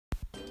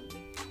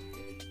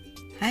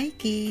Hi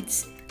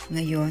kids!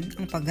 Ngayon,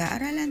 ang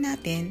pag-aaralan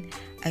natin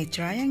ay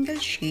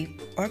triangle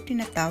shape or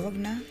tinatawag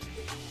na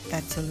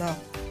tatsulok.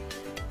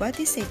 What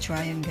is a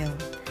triangle?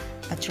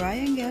 A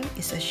triangle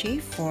is a shape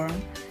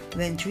formed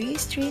when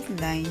three straight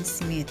lines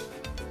meet.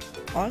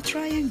 All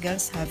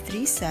triangles have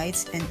three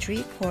sides and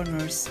three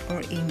corners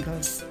or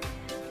angles.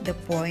 The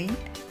point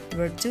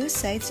where two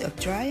sides of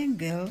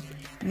triangle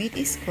meet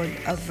is called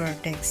a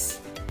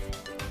vertex.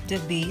 The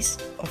base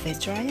of a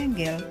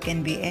triangle can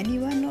be any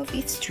one of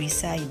its three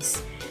sides,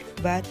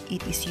 but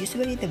it is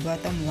usually the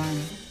bottom one.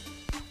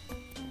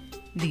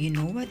 Do you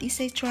know what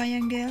is a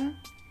triangle?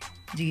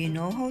 Do you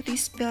know how to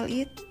spell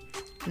it?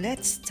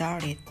 Let's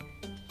start it.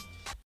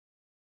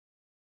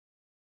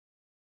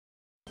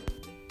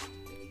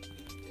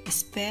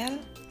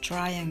 Spell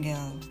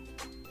triangle.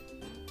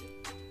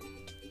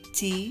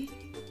 T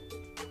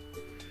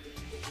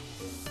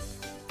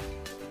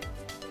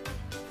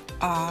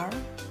R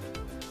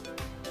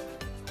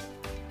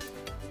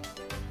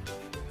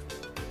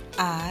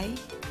I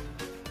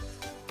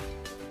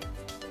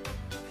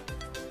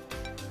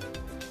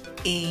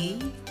A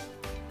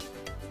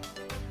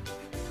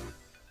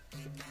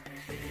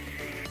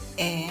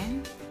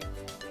N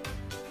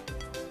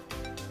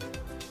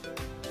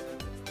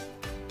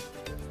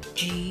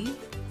G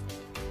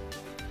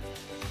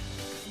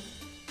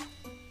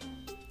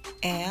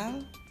L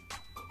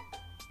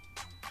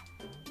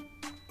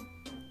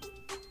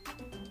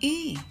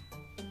E.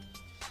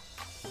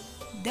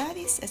 That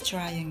is a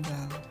triangle.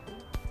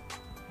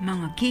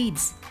 Mga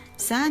kids,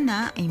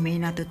 sana ay may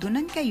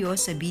natutunan kayo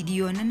sa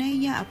video na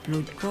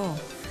nai-upload ko.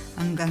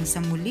 Hanggang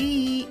sa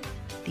muli!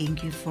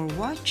 Thank you for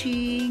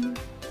watching!